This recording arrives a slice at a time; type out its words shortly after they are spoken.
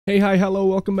Hey, hi, hello,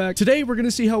 welcome back. Today, we're gonna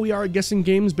see how we are at guessing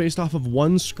games based off of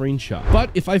one screenshot.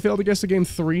 But if I fail to guess a game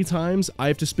 3 times, I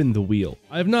have to spin the wheel.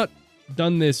 I have not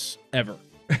done this ever.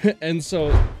 And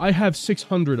so I have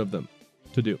 600 of them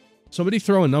to do. Somebody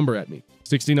throw a number at me.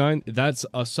 69, that's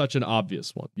such an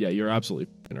obvious one. Yeah, you're absolutely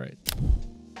right.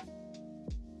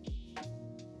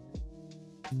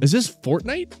 Is this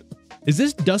Fortnite? Is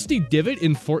this Dusty Divot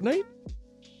in Fortnite?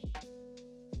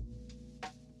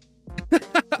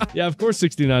 Yeah, of course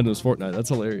 69 was Fortnite. That's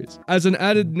hilarious. As an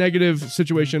added negative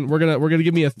situation, we're gonna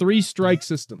give me a 3-strike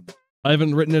system. I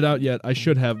haven't written it out yet. I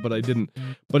should have, but I didn't.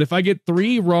 But if I get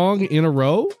 3 wrong in a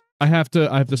row, I have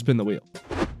to spin the wheel.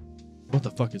 What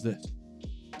the fuck is this?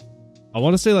 I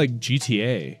want to say like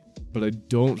GTA, but I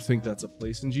don't think that's a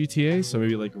place in GTA. So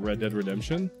maybe like Red Dead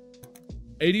Redemption.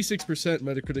 86%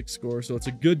 Metacritic score, so it's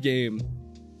a good game.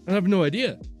 I have no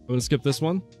idea. I'm gonna skip this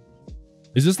one.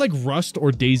 Is this like Rust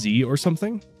or DayZ or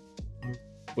something?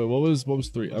 Wait, what was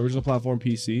 3? Original platform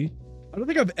PC? I don't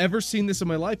think I've ever seen this in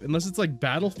my life, unless it's like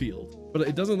Battlefield. But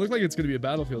it doesn't look like it's gonna be a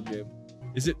Battlefield game.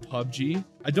 Is it PUBG?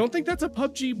 I don't think that's a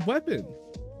PUBG weapon.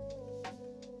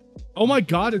 Oh my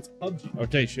god, it's PUBG.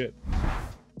 Okay, shit.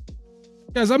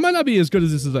 Guys, I might not be as good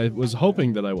as this as I was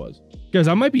hoping that I was. Guys,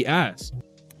 I might be ass.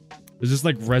 Is this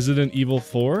like Resident Evil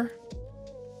 4?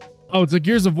 Oh, it's a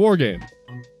Gears of War game.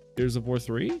 Gears of War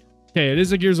 3? Okay, it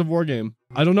is a Gears of War game.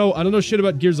 I don't know shit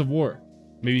about Gears of War.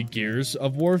 Maybe Gears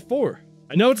of War 4.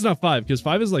 I know it's not 5, because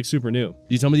 5 is like super new. Can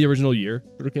you tell me the original year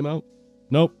that it came out?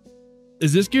 Nope.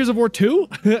 Is this Gears of War 2?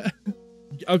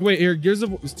 Okay, wait, here, Gears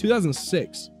of War was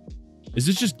 2006. Is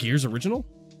this just Gears original?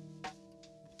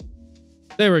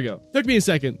 There we go. Took me a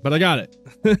second, but I got it.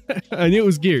 I knew it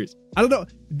was Gears. I don't know.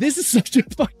 This is such a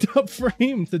fucked up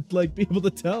frame to like be able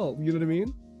to tell. You know what I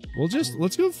mean?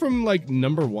 Let's go from like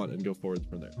number 1 and go forward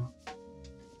from there.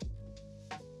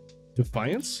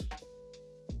 Defiance?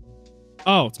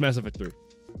 Oh, it's Mass Effect 3.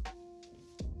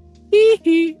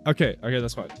 Okay,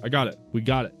 that's fine. I got it. We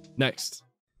got it. Next.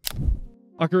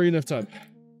 Ocarina of Time.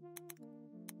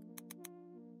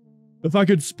 If I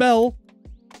could spell.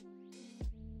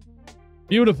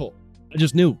 Beautiful. I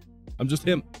just knew. I'm just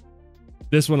him.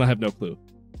 This one I have no clue.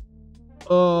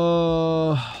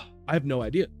 I have no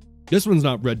idea. This one's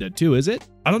not Red Dead 2, is it?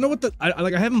 I don't know what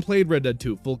I haven't played Red Dead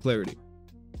 2, full clarity.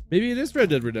 Maybe it is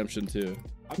Red Dead Redemption 2.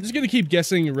 I'm just gonna keep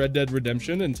guessing Red Dead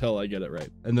Redemption until I get it right.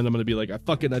 And then I'm gonna be like, I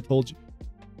told you.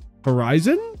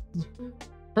 Horizon?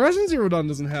 Horizon Zero Dawn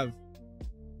doesn't have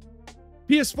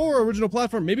PS4 original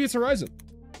platform. Maybe it's Horizon.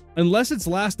 Unless it's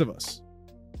Last of Us.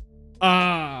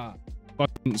 Ah,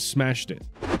 fucking smashed it.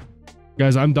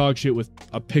 Guys, I'm dog shit with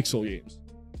pixel games.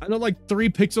 I know like 3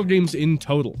 pixel games in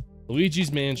total.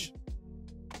 Luigi's Mansion.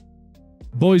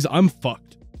 Boys, I'm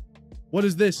fucked. What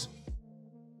is this?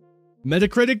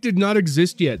 Metacritic did not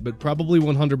exist yet, but probably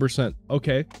 100%.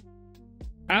 Okay.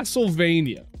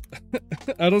 Castlevania.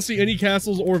 I don't see any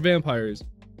castles or vampires.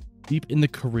 Deep in the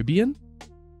Caribbean?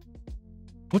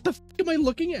 What the fuck am I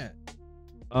looking at?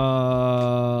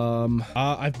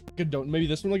 I fucking don't. Maybe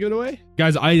this one will give it away?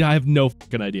 Guys, I have no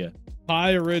fucking idea.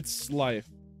 Pirate's Life.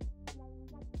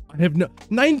 I have no...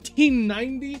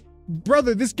 1990?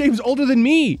 Brother, this game's older than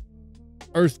me.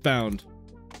 Earthbound.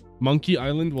 Monkey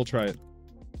Island, we'll try it.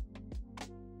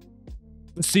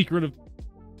 The Secret of...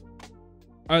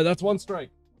 Alright, that's 1 strike.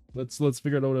 Let's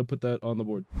figure out how to put that on the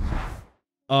board.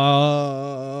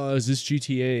 Is this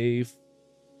GTA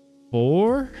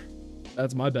 4?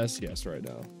 That's my best guess right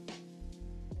now.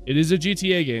 It is a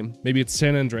GTA game. Maybe it's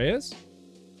San Andreas?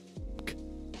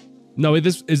 No,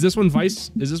 is this one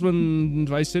Vice? Is this one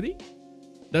Vice City?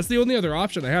 That's the only other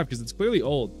option I have because it's clearly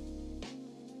old.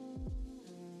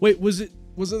 Wait, was it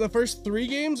the first 3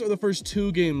 games or the first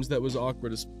 2 games that was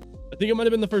awkward? I think it might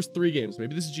have been the first 3 games.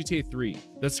 Maybe this is GTA 3.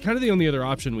 That's kind of the only other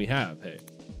option we have. Hey.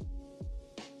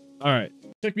 All right.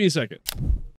 Take me a second.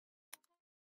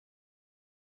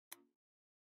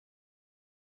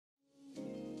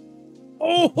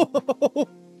 Oh,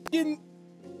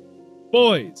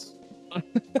 boys.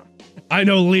 I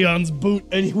know Leon's boot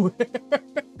anywhere.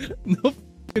 No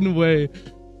fucking way.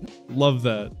 Love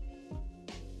that.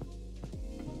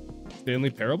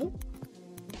 Stanley Parable?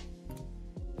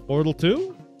 Portal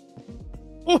 2?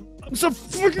 Oh, I'm so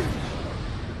fucking...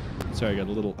 Sorry, I got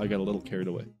a little carried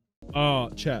away. Oh,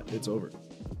 chat, it's over.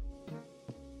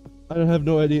 I don't have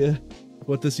no idea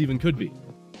what this even could be.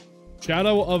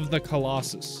 Shadow of the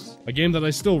Colossus. A game that I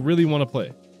still really want to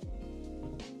play.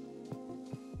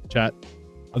 Chat,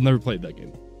 I've never played that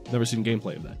game. Never seen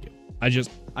gameplay of that game.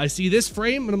 I see this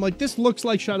frame and I'm like, this looks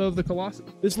like Shadow of the Colossus.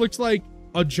 This looks like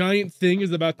a giant thing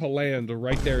is about to land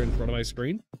right there in front of my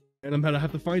screen. And I'm gonna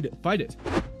have to fight it.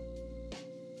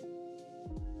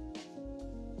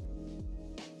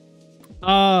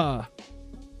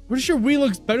 Pretty sure Wii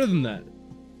looks better than that.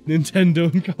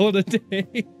 Nintendo and call it a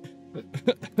day.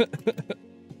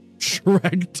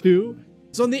 Shrek 2.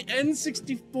 It's on the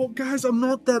N64. Guys, I'm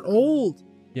not that old.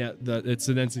 Yeah, it's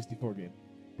an N64 game.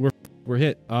 We're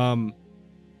hit.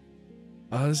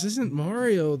 This isn't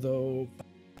Mario though.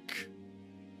 Fuck.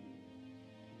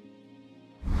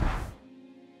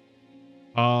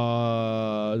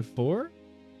 4?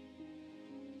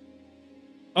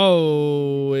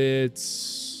 Oh,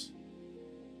 is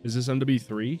this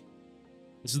MW3?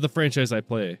 This is the franchise I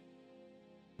play.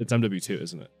 It's MW2,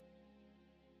 isn't it?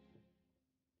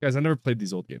 Guys, I never played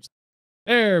these old games.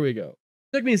 There we go.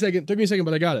 Took me a second,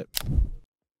 but I got it.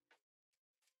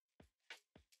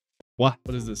 What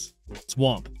is this?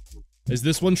 Swamp. Is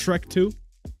this one Shrek 2?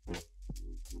 I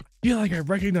feel like I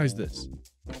recognize this.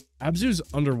 Abzu's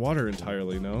underwater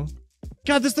entirely, no?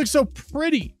 God, this looks so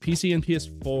pretty. PC and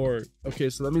PS4. Okay,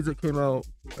 so that means it came out.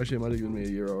 Actually, it might have given me a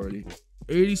year already.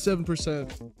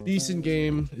 87%. Decent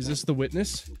game. Is this The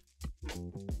Witness?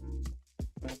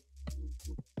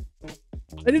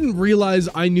 I didn't realize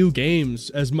I knew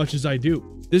games as much as I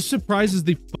do. This surprises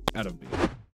the fuck out of me.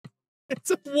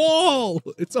 It's a wall.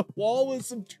 It's a wall with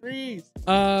some trees.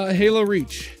 Halo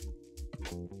Reach.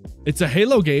 It's a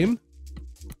Halo game.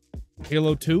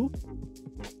 Halo 2.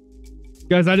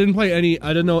 Guys, I didn't play any.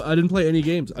 I didn't play any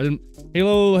games.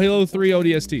 Halo 3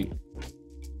 ODST.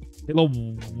 Halo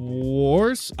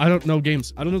Wars. I don't know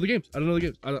games. I don't know the games.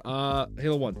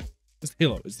 Halo 1. It's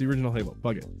Halo. It's the original Halo.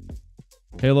 Bug it.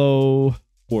 Halo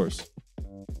Wars.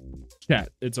 Chat.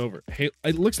 It's over.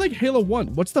 It looks like Halo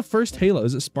 1. What's the first Halo?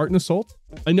 Is it Spartan Assault?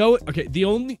 I know it. Okay. The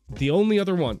only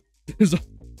other one is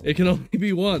it can only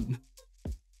be one.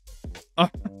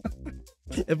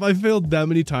 If I failed that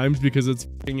many times because it's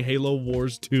fucking Halo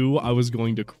Wars 2, I was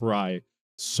going to cry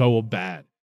so bad.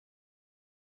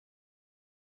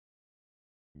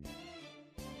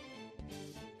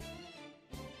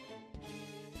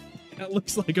 That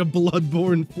looks like a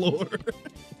Bloodborne floor.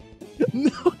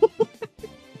 No.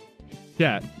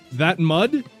 Yeah, that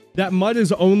mud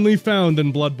is only found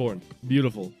in Bloodborne.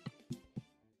 Beautiful.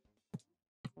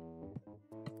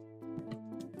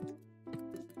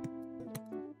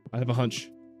 I have a hunch.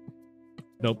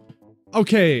 Nope.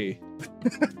 Okay.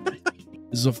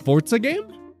 This is a Forza game?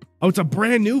 Oh, it's a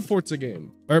brand new Forza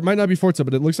game. Or it might not be Forza,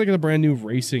 but it looks like a brand new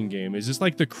racing game. Is this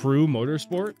like the Crew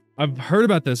Motorsport? I've heard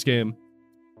about this game.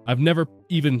 I've never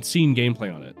even seen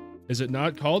gameplay on it. Is it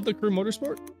not called the Crew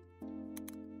Motorsport?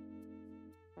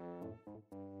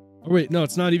 Oh wait, no,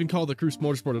 it's not even called the Crew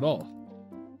Motorsport at all.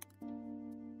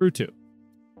 Crew 2.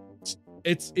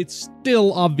 It's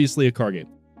still obviously a car game.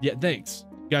 Yeah, thanks.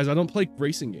 Guys, I don't play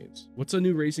racing games. What's a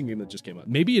new racing game that just came out?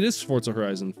 Maybe it is Forza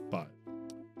Horizon 5.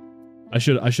 I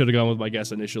should have gone with my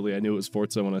guess initially. I knew it was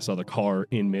Forza when I saw the car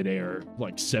in midair,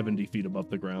 like 70 feet above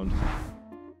the ground.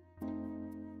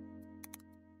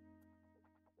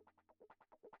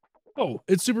 Oh,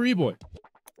 it's Super E-Boy.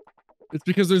 It's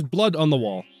because there's blood on the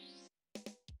wall.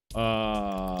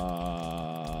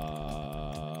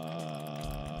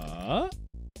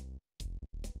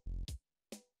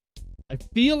 I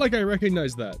feel like I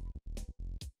recognize that.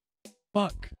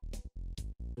 Fuck.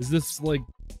 Is this like...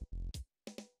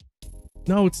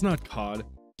 No, it's not COD.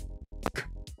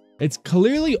 It's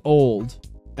clearly old.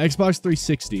 Xbox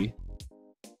 360.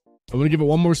 I'm gonna give it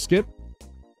one more skip.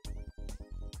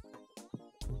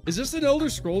 Is this an Elder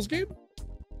Scrolls game?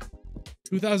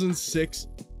 2006.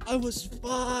 I was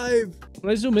 5. Can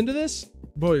I zoom into this?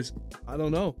 Boys, I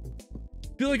don't know.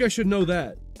 I feel like I should know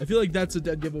that. I feel like that's a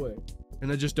dead giveaway.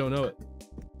 And I just don't know it.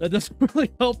 That doesn't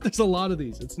really help. There's a lot of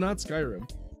these. It's not Skyrim.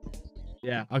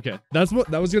 Yeah, okay. That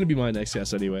was gonna be my next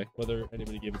guess anyway, whether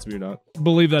anybody gave it to me or not.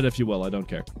 Believe that if you will, I don't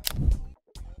care.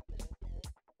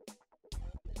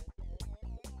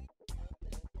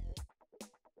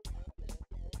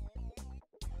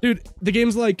 Dude, the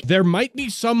game's like, there might be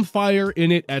some fire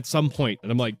in it at some point.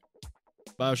 And I'm like,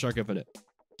 BioShock Infinite.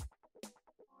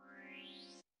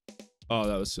 Oh,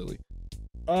 that was silly.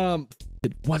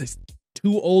 What is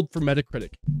too old for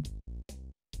Metacritic?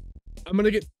 I'm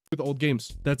gonna get with old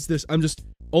games. That's this.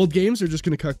 Old games are just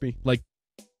gonna cuck me. Like,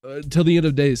 till the end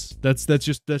of days. That's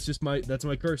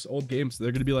my curse. Old games.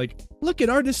 They're gonna be like, look at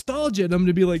our nostalgia. And I'm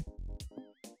gonna be like,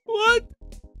 what?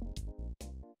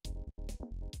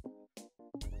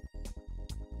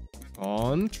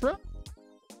 Contra?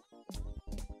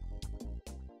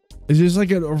 Is this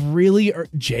like a really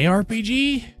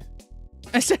JRPG?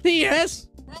 SNES?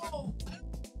 Bro.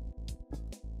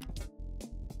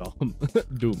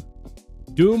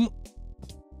 Doom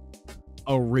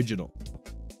original.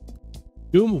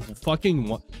 Doom fucking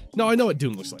what? No, I know what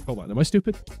Doom looks like. Hold on, am I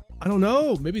stupid? I don't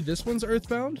know. Maybe this one's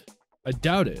Earthbound? I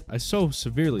doubt it. I so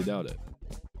severely doubt it.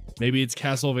 Maybe it's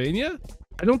Castlevania?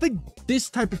 I don't think this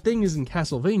type of thing is in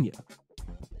Castlevania.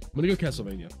 I'm gonna go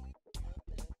Castlevania.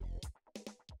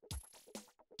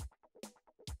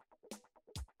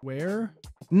 Where?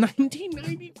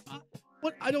 1995?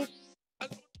 What? I don't know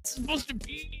what it's supposed to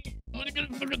be. I'm gonna get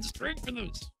a fucking strike for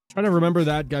this. Trying to remember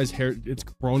that guy's hair. It's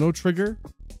Chrono Trigger.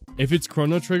 If it's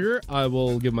Chrono Trigger, I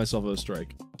will give myself a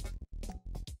strike.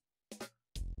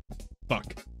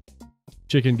 Fuck.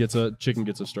 Chicken gets a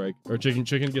strike. Or chicken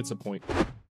gets a point.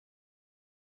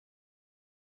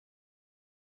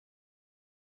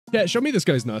 Yeah, show me this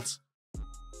guy's nuts.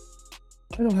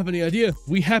 I don't have any idea.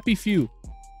 We happy few.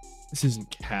 This isn't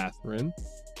Catherine.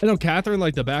 I know Catherine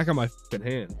like the back of my fucking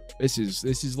hand. This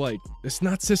is like, it's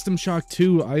not System Shock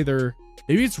 2 either.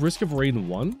 Maybe it's Risk of Rain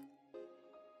 1?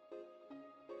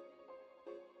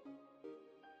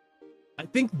 I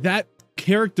think that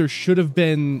character should have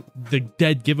been the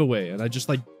dead giveaway, and I just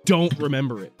like don't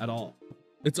remember it at all.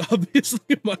 It's obviously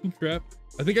Minecraft.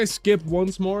 I think I skip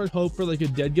once more and hope for like a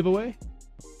dead giveaway.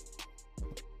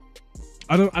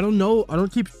 I don't know. I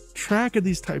don't keep track of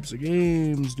these types of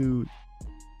games, dude.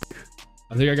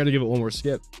 I think I gotta give it one more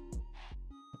skip.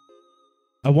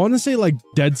 I want to say like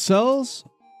Dead Cells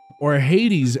or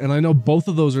Hades, and I know both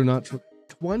of those are not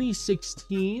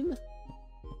 2016.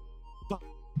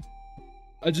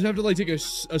 I just have to like take a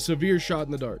severe shot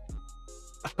in the dark.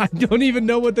 I don't even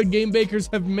know what the game makers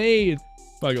have made.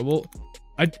 Fuck it, well,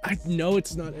 I know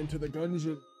it's not Enter the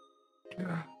Gungeon.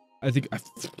 I think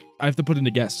I have to put in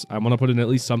a guess. I want to put in at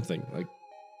least something like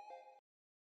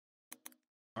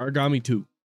Origami 2.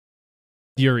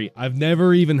 Fury. I've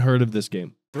never even heard of this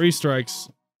game. 3 strikes.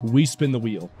 We spin the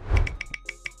wheel.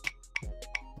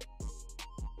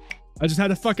 I just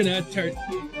had a fucking ad turn.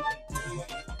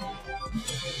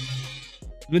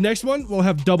 The next one, we'll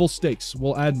have double stakes.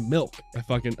 We'll add milk.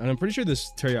 And I'm pretty sure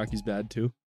this teriyaki's bad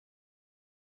too.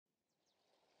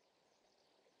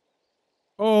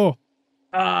 Oh.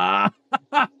 Ah.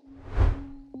 The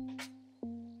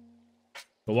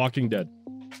Walking Dead.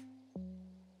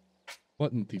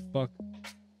 What in the fuck?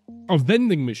 A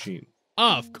vending machine.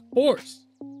 Of course.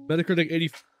 Metacritic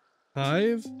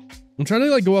 85. I'm trying to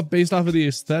like go up based off of the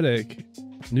aesthetic.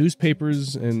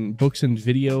 Newspapers and books and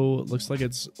video. Looks like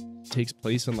it's takes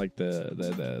place in like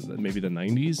the maybe the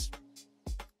 90s.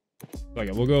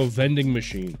 Okay, we'll go vending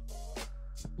machine.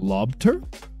 Lobster?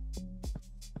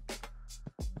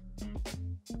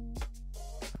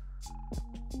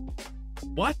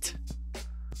 What?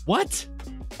 What?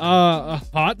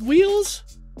 Hot Wheels?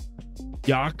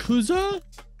 Yakuza?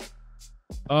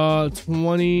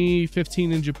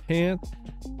 2015 in Japan.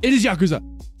 It is Yakuza.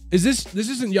 This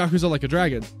isn't Yakuza Like a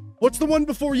Dragon. What's the one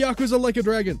before Yakuza Like a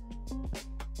Dragon?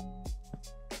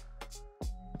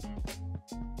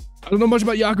 I don't know much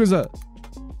about Yakuza.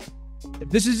 If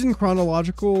this is in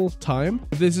chronological time,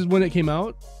 if this is when it came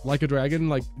out, Like a Dragon,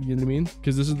 like, you know what I mean?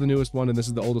 Because this is the newest one and this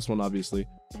is the oldest one, obviously.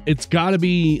 It's gotta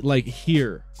be like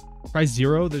here. Try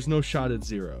 0. There's no shot at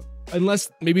 0.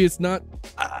 Unless maybe it's not.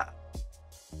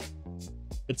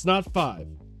 It's not 5.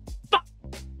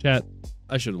 Chat,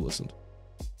 I should have listened.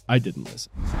 I didn't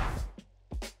listen.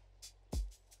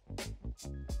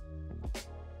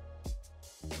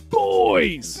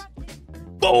 Boys!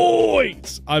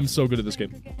 Boys! I'm so good at this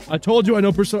game. I told you I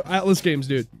know Atlas games,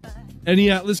 dude. Any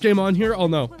Atlas game on here, I'll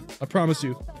know. I promise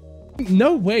you.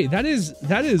 No way. That is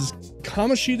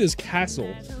Kamoshida's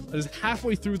castle. That is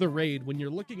halfway through the raid when you're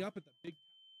looking up at the big...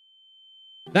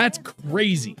 That's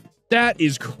crazy. That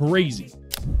is crazy.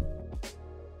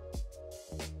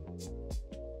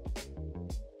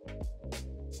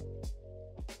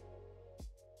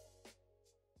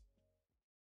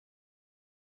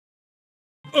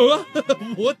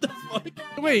 What the fuck?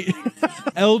 Wait.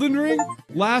 Elden Ring?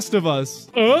 Last of Us.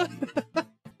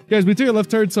 Guys, we took a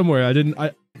left turn somewhere.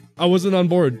 I wasn't on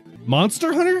board.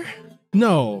 Monster Hunter?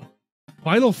 No.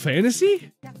 Final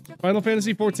Fantasy? Final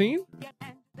Fantasy 14?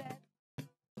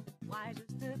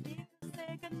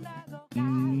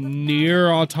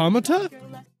 Nier Automata?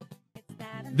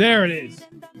 There it is.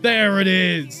 There it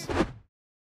is.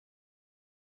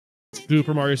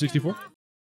 Super Mario 64?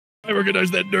 I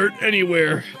recognize that dirt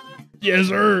anywhere. Yes,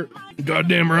 sir.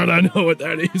 Goddamn right, I know what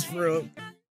that is from.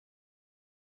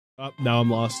 Oh, now I'm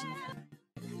lost.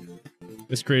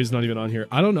 This crate is not even on here.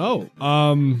 I don't know.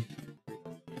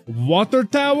 Water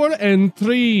Tower and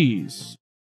Trees.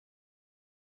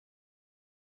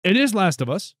 It is Last of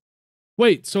Us.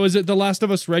 Wait, so is it The Last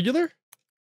of Us regular?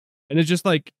 And it's just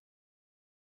like...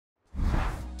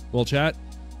 Well, chat.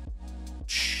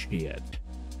 Shit.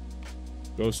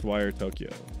 Ghostwire Tokyo.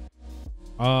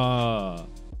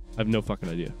 I have no fucking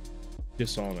idea.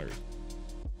 Dishonored.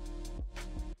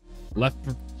 Left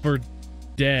 4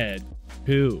 Dead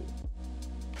 2.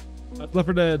 That's Left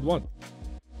 4 Dead 1.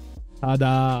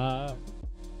 Ta-da.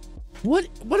 What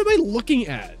am I looking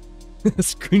at? A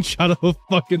screenshot of a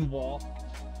fucking wall.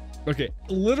 Okay,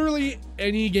 literally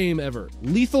any game ever.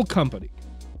 Lethal Company.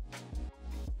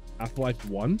 Half-Life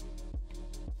 1.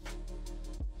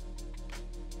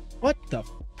 What the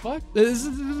fuck? This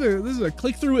is a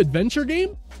click-through adventure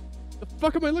game? The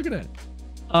fuck am I looking at?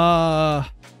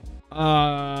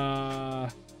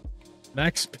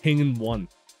 Max Payne 1.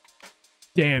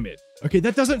 Damn it. Okay,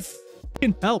 that doesn't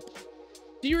fucking help.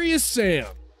 Serious Sam.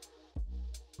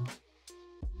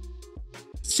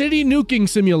 City Nuking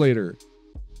Simulator.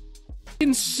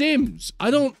 In Sims.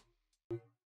 I don't...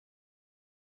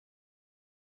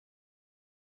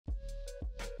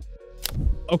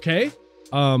 Okay.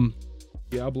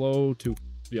 Diablo 2.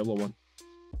 Diablo 1.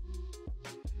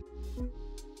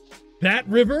 That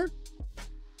river?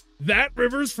 That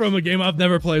river's from a game I've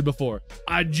never played before.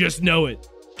 I just know it.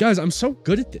 Guys, I'm so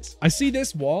good at this. I see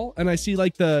this wall and I see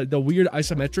like the weird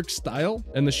isometric style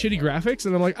and the shitty graphics,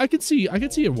 and I'm like, I could see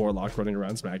a warlock running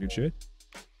around smacking shit.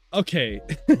 Okay.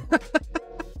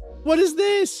 What is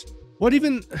this? What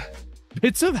even?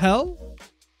 Pits of Hell?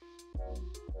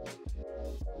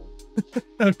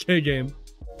 Okay, game.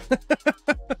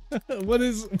 What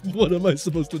am I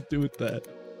supposed to do with that?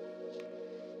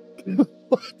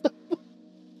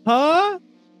 Huh?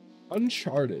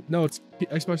 Uncharted. No, it's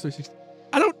Xbox 360.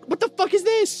 I don't, what the fuck is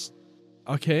this?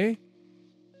 Okay.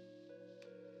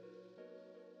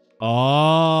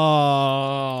 Ah.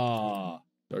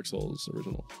 Dark Souls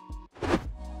original.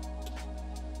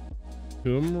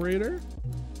 Tomb Raider?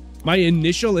 My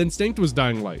initial instinct was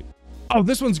Dying Light. Oh,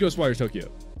 this one's Ghostwire Tokyo.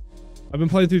 I've been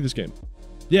playing through this game.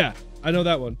 Yeah, I know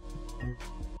that one.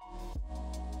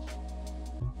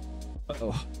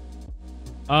 Uh-oh.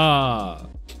 Ah.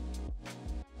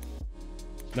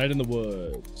 Night in the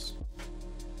Woods.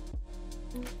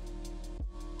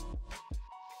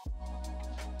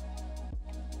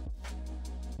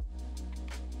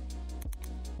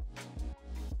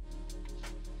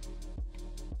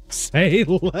 Say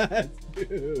less,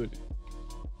 dude.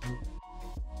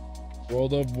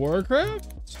 World of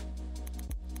Warcraft?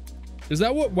 Is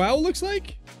that what WoW looks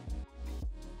like?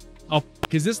 Oh,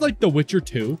 is this like The Witcher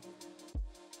 2?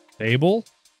 Fable?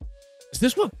 Is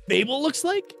this what Fable looks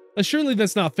like? Surely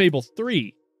that's not Fable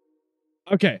 3.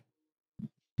 Okay.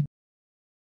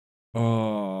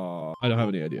 Oh, I don't have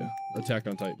any idea. Attack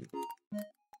on Titan.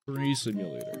 3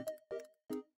 Simulator.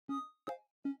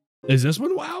 Is this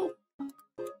one WoW?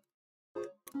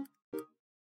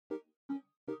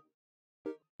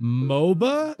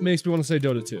 MOBA makes me want to say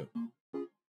Dota 2.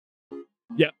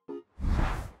 Yeah.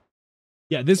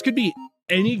 Yeah, this could be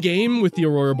any game with the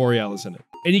Aurora Borealis in it.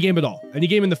 Any game at all. Any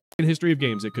game in the fucking history of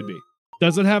games it could be.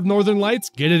 Does it have Northern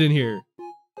Lights? Get it in here.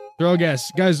 Throw a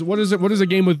guess. Guys, what is it? What is a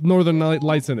game with Northern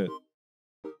Lights in it?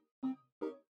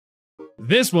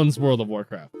 This one's World of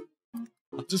Warcraft.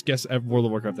 I'll just guess World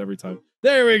of Warcraft every time.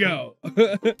 There we go.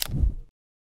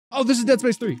 Oh, this is Dead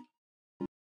Space 3.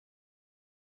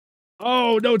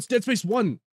 Oh, no, it's Dead Space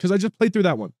 1. Because I just played through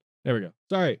that one. There we go.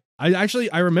 Sorry.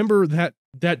 I remember that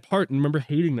part and remember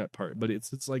hating that part, but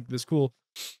it's like this cool.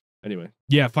 Anyway.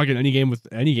 Yeah, fucking any game with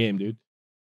any game, dude.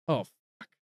 Oh, fuck.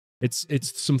 It's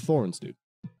some thorns, dude.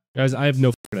 Guys, I have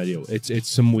no fucking idea. It's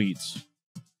some weeds.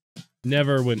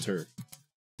 Neverwinter.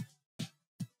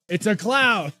 It's a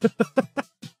cloud.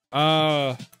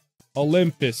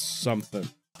 Olympus something.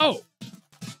 Oh.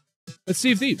 It's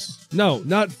Sea of Thieves. No,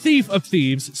 not Thief of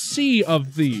Thieves. Sea of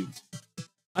Thieves.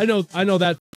 I know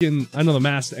that fucking, I know the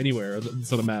mast anywhere.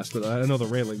 It's not a mast, but I know the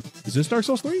railing. Is this Dark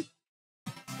Souls 3?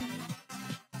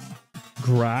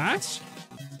 Grass?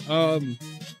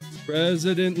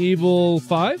 Resident Evil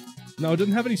 5? No, it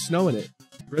didn't have any snow in it.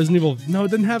 Resident Evil, no,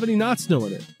 it didn't have any not snow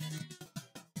in it.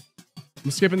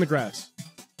 I'm skipping the grass.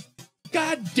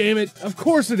 God damn it. Of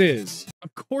course it is.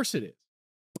 Of course it is.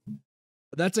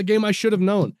 That's a game I should have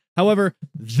known. However,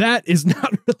 that is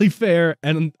not really fair,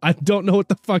 and I don't know what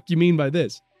the fuck you mean by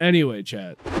this. Anyway,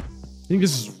 chat. I think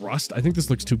this is Rust. I think this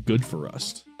looks too good for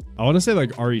Rust. I want to say like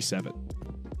RE7.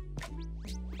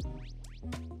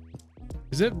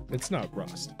 Is it? It's not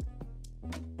Rust.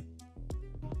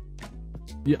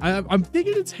 Yeah, I'm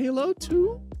thinking it's Halo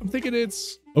 2. I'm thinking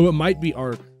it's... Oh, it might be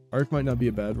Ark. Ark might not be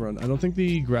a bad run. I don't think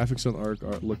the graphics on Ark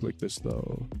look like this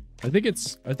though. I think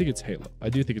it's Halo. I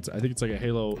think it's like a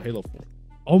Halo 4.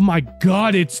 Oh my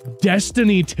god, it's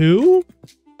Destiny 2?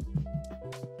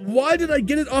 Why did I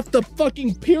get it off the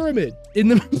fucking pyramid in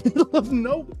the middle of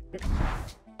nowhere?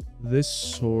 This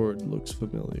sword looks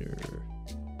familiar.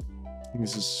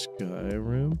 This is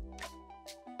Skyrim.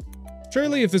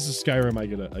 Surely if this is Skyrim,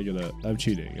 I'm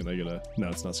cheating and no,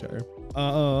 it's not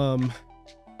Skyrim.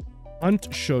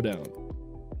 Hunt Showdown.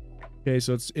 Okay,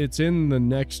 so it's in the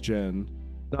next gen,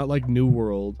 not like New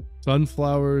World.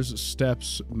 Sunflowers,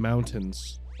 steppes,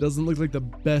 mountains. Doesn't look like the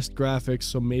best graphics,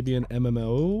 so maybe an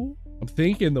MMO? I'm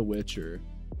thinking The Witcher.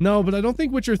 No, but I don't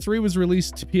think Witcher 3 was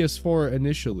released to PS4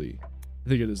 initially. I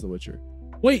think it is The Witcher.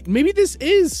 Wait, maybe this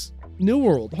is New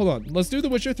World. Hold on, let's do The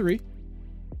Witcher 3.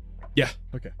 Yeah,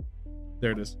 okay.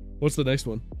 There it is. What's the next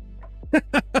one?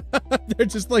 They're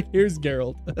just like, here's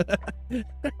Geralt.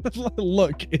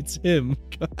 Look, it's him.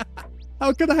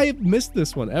 How could I have missed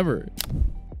this one ever?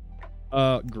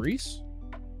 Greece?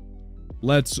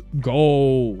 Let's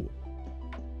go.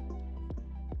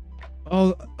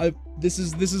 Oh, this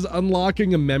is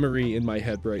unlocking a memory in my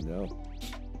head right now.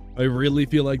 I really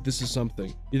feel like this is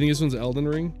something. You think this one's Elden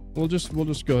Ring? We'll just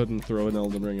go ahead and throw an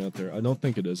Elden Ring out there. I don't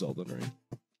think it is Elden Ring.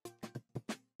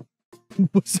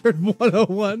 Wizard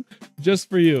 101 just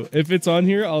for you. If it's on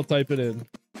here, I'll type it in.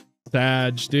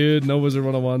 Sag, dude, no Wizard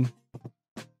 101.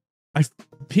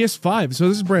 PS5, so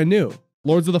this is brand new.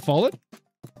 Lords of the Fallen?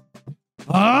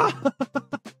 Ah!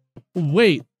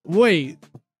 Wait, we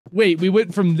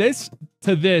went from this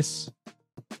to this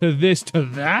to this to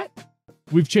that?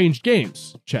 We've changed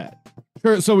games, chat.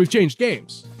 Sure, so we've changed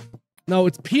games. No,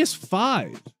 it's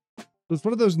PS5. It's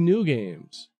one of those new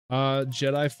games.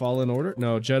 Jedi Fallen Order?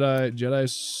 No, Jedi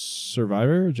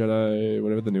Survivor? Jedi,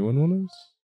 whatever the new one is?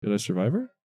 Jedi Survivor?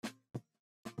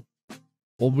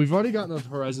 Well, we've already gotten a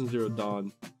Horizon Zero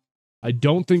Dawn. I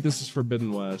don't think this is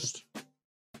Forbidden West.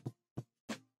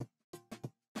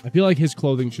 I feel like his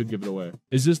clothing should give it away.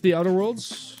 Is this the Outer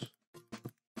Worlds?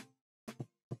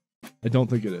 I don't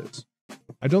think it is.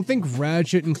 I don't think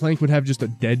Ratchet and Clank would have just a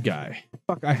dead guy.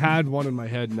 Fuck, I had one in my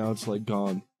head, now it's like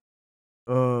gone.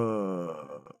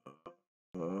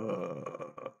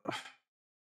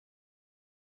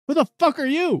 Who the fuck are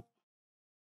you?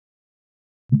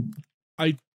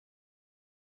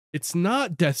 It's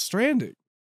not Death Stranding,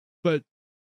 but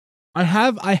I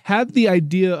have the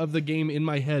idea of the game in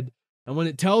my head, and when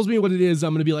it tells me what it is,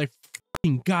 I'm gonna be like,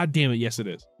 God damn it, yes it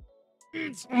is.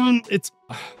 It's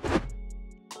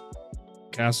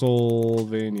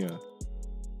Castlevania.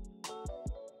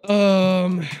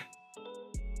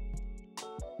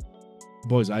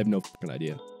 Boys, I have no fucking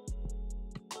idea.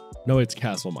 No, it's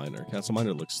Castle Miner. Castle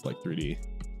Miner looks like 3D.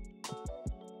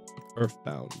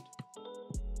 Earthbound.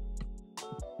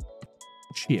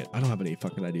 Shit, I don't have any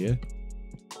fucking idea.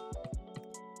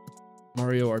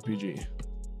 Mario RPG.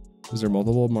 Is there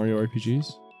multiple Mario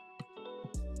RPGs?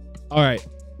 All right,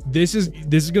 this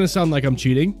is gonna sound like I'm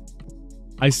cheating.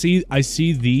 I see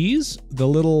these, the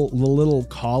little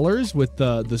collars with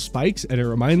the spikes, and it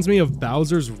reminds me of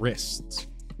Bowser's wrists.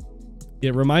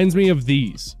 It reminds me of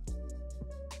these.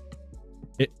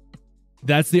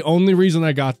 That's the only reason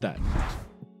I got that.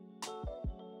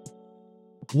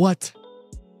 What?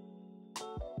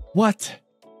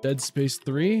 Dead Space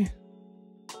 3?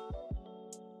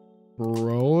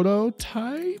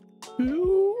 Prototype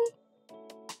 2?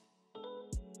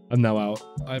 I'm now out.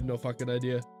 I have no fucking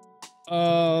idea.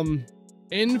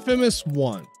 Infamous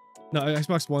 1. No,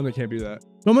 Xbox One, it can't be that.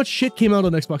 So much shit came out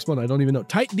on Xbox One, I don't even know.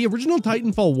 The original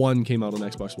Titanfall 1 came out on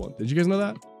Xbox One. Did you guys know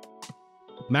that?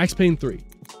 Max Payne 3.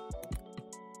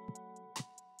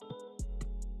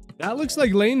 That looks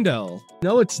like Lanedell.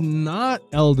 No, it's not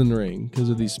Elden Ring because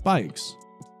of these spikes.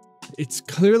 It's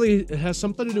clearly, it has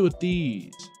something to do with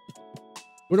these.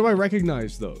 Where do I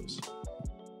recognize those?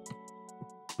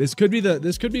 This could be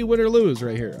win or lose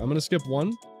right here. I'm gonna skip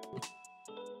one.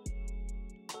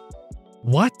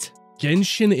 What?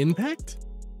 Genshin Impact?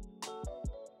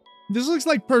 This looks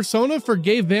like Persona for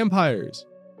gay vampires.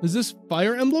 Is this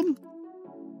Fire Emblem?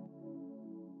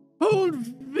 Code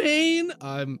Vein?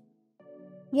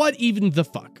 What even the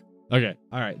fuck? Okay,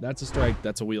 all right, that's a strike.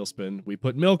 That's a wheel spin. We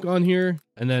put milk on here,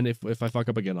 and then if I fuck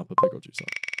up again, I'll put pickle juice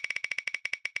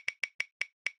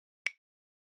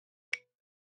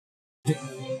on.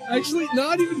 Actually,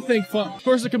 not even think fuck. Of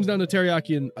course, it comes down to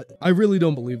teriyaki, and I really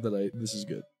don't believe that this is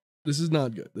good. This is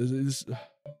not good. This is.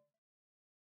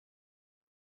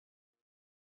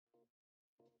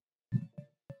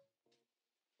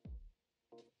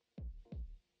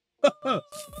 Why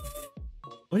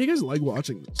do you guys like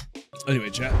watching this? Anyway,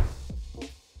 chat.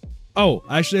 Oh,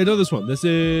 actually, I know this one. This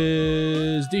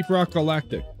is Deep Rock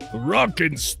Galactic.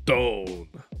 Rockin' Stone.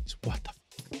 What the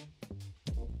fuck?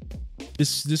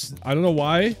 This, I don't know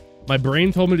why. My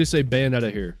brain told me to say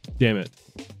Bayonetta here. Damn it.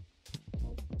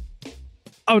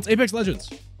 Oh, it's Apex Legends.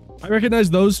 I recognize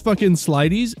those fucking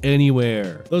slideys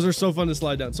anywhere. Those are so fun to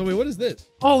slide down. So wait, what is this?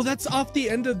 Oh, that's off the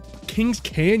end of King's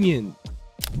Canyon.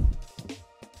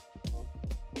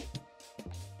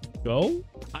 Go?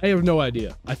 I have no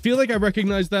idea. I feel like I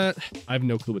recognize that. I have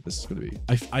no clue what this is going to be.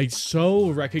 I so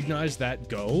recognize that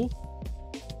go.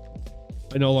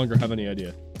 I no longer have any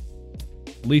idea.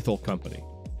 Lethal Company.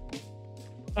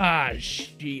 Ah,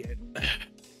 shit.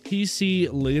 PC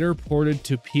later ported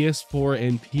to PS4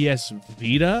 and PS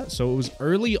Vita, so it was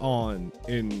early on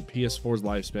in PS4's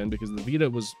lifespan because the Vita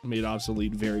was made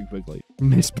obsolete very quickly.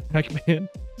 Miss Pac-Man.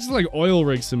 This is like Oil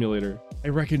Rig Simulator. I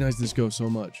recognize this go so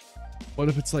much. What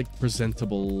if it's like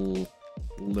Presentable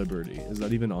Liberty? Is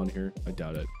that even on here? I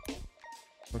doubt it.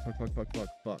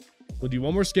 Fuck. We'll do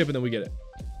one more skip and then we get it.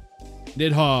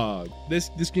 Nidhogg.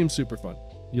 This game's super fun.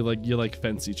 You like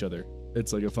fence each other.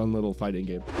 It's like a fun little fighting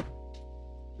game.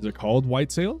 Is it called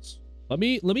White Sails? Let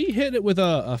me hit it with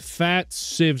a fat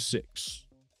Civ 6.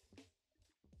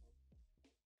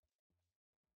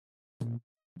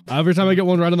 Every time I get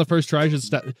one right on the first try, I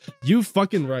should you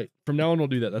fucking right. From now on, we'll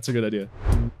do that. That's a good idea.